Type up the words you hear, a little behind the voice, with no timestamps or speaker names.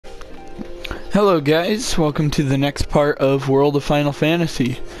Hello guys, welcome to the next part of World of Final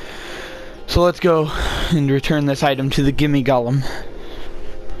Fantasy. So let's go and return this item to the Gimme Golem.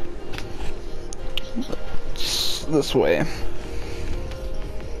 This way.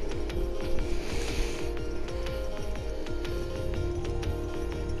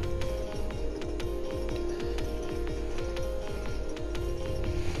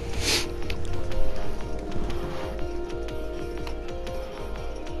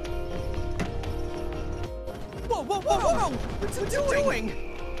 Whoa! What's it doing?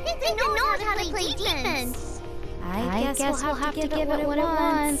 It knows how to play defense. I guess we'll have to give it what it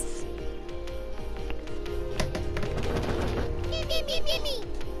wants. Gimme.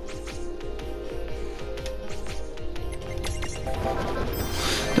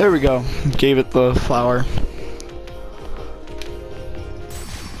 There we go. Gave it the flower.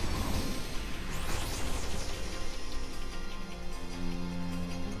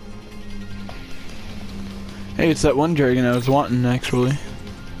 Hey, it's that one dragon I was wanting, actually.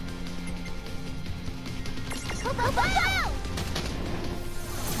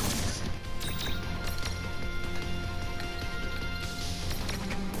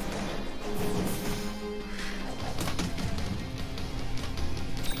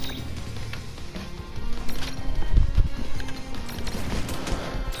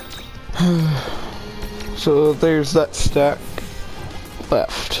 So there's that stack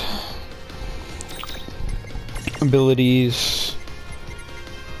left. Abilities,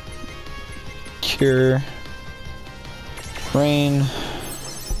 cure, rain,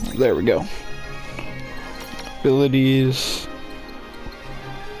 there we go. Abilities,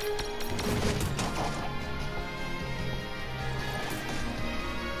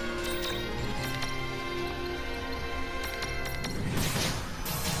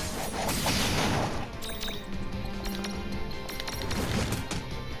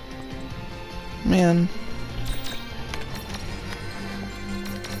 man.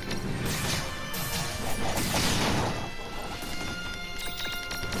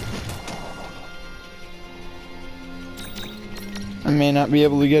 I may not be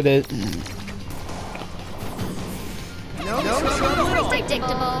able to get it. No.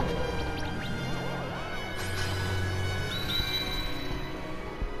 Predictable.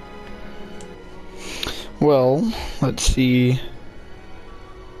 Well, let's see.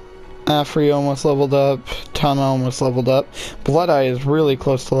 Afri almost leveled up. Tana almost leveled up. Bloodeye is really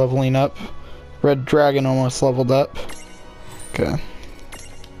close to leveling up. Red Dragon almost leveled up. Okay.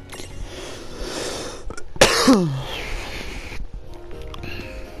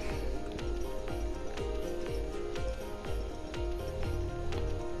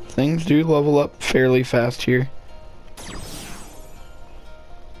 Things do level up fairly fast here.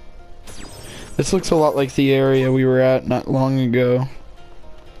 This looks a lot like the area we were at not long ago.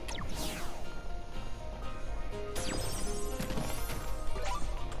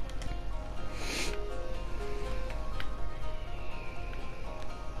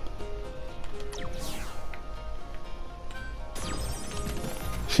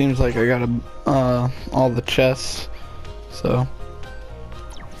 Seems like I got all the chests, so.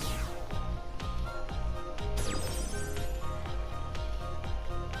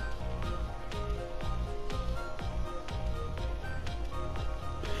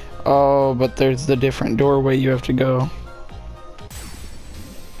 Oh, but there's the different doorway you have to go.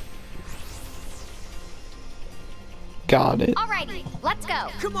 Got it. Alrighty, let's go.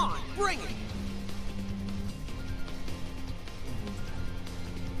 Come on, bring it!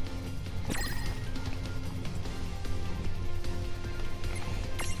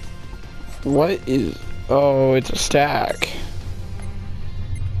 What is... Oh, it's a stack.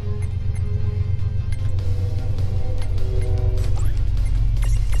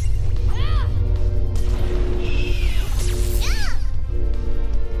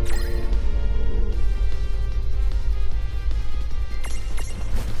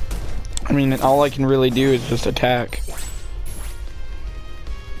 I mean, all I can really do is just attack.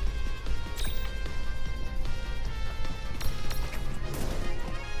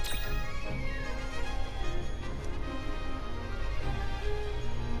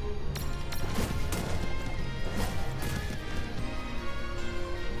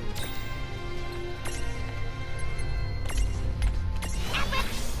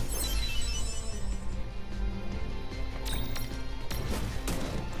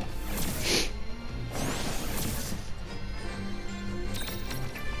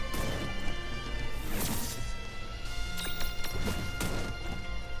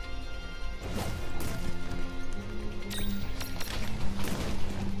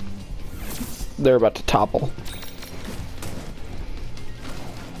 They're about to topple.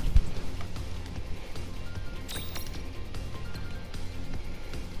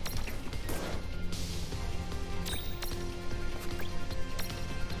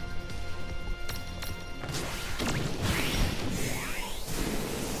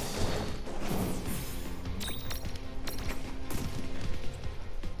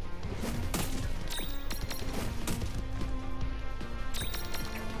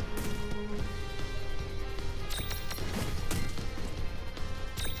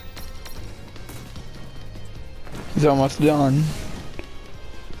 He's almost done.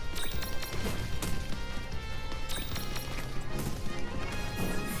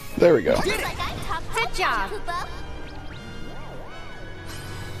 There we go. Good job.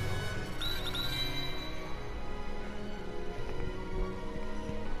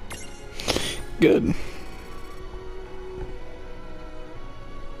 Good.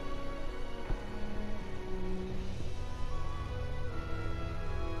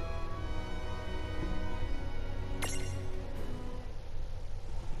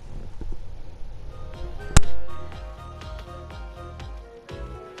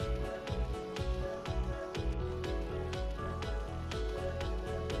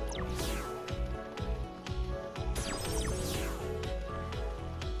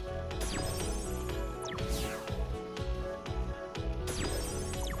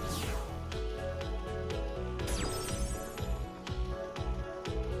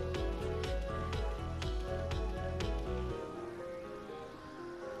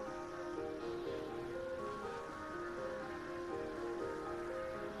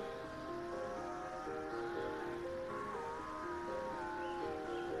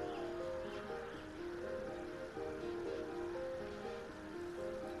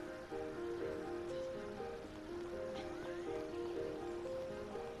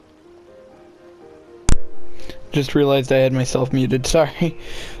 Just realized I had myself muted, sorry.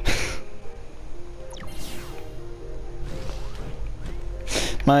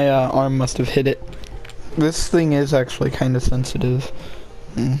 My arm must have hit it. This thing is actually kind of sensitive.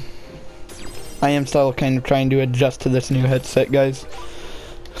 I am still kind of trying to adjust to this new headset, guys.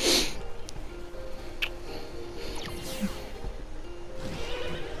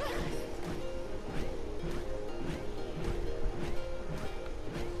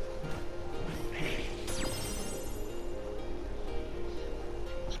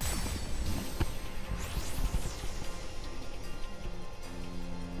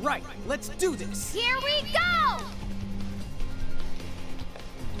 Right, let's do this. Here we go!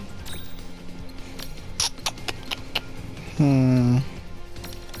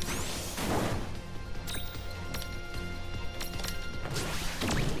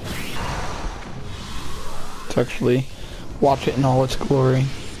 Let's actually watch it in all its glory.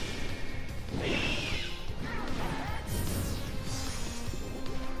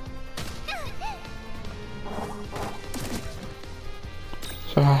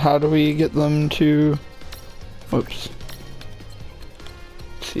 So how do we get them to... Whoops.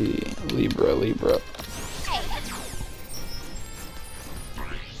 Let's see, Libra.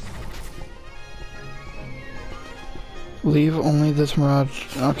 Leave only this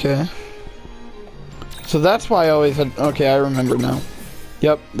mirage, okay. So that's why I always had, okay, I remember now.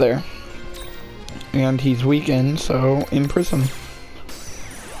 Yep, there. And he's weakened, so imprison.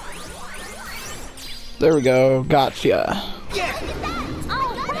 There we go, gotcha. Yeah!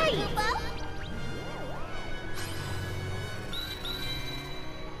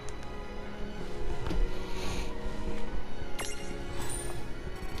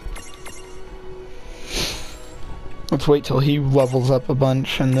 Let's wait till he levels up a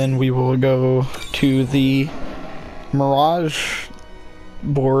bunch, and then we will go to the Mirage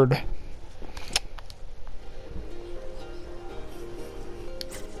board.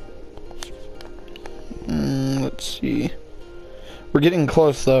 Let's see. We're getting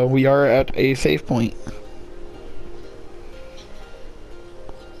close, though. We are at a save point.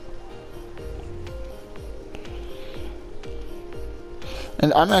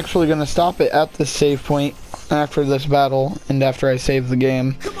 And I'm actually going to stop it at this save point after this battle, and after I save the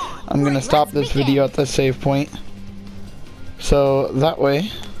game. I'm going to stop this video at this save point. So that way,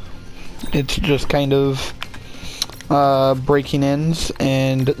 it's just kind of breaking ends,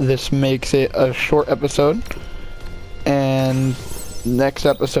 and this makes it a short episode. And next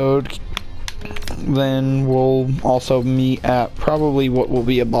episode, then we'll also meet at probably what will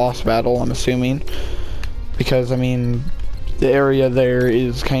be a boss battle, I'm assuming. Because, I mean, the area there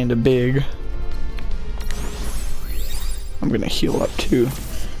is kind of big. I'm gonna heal up too,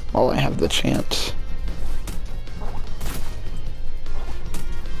 while I have the chance.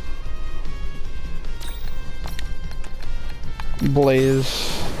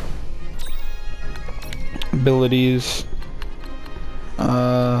 Blaze. Abilities.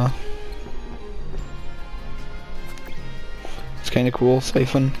 It's kinda cool,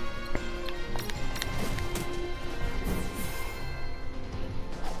 Siphon.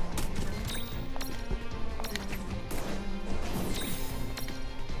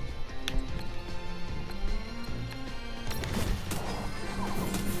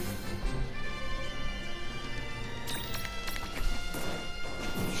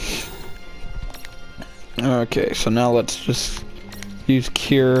 Okay, so now let's just use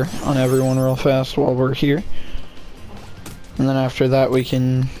cure on everyone real fast while we're here. And then after that we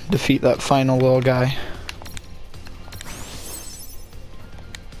can defeat that final little guy.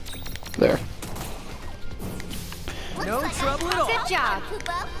 There. No trouble at all. Good job.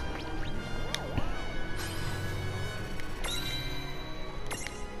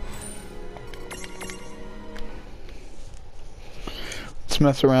 Let's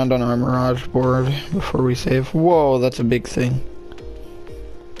mess around on our Mirage board before we save. Whoa, that's a big thing.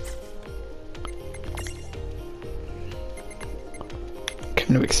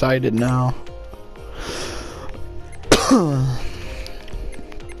 Kind of excited now.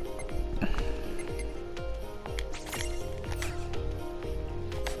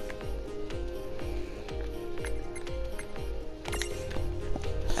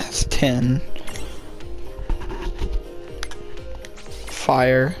 That's 10.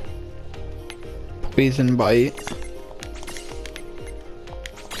 Fire. Poison bite.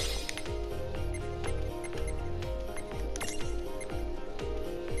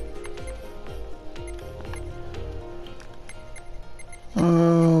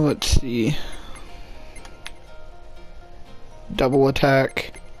 Let's see. Double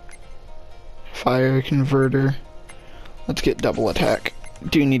attack. Fire converter. Let's get double attack.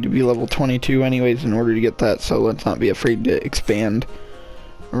 Do need to be level 22 anyways in order to get that, so let's not be afraid to expand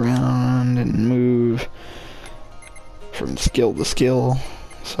around and move from skill to skill.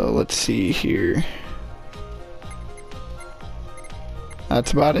 So let's see here.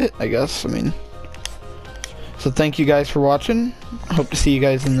 That's about it, I guess. I mean, so thank you guys for watching. I hope to see you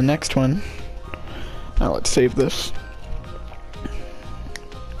guys in the next one. Now let's save this.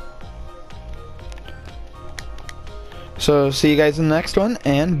 So see you guys in the next one,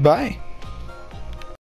 and bye.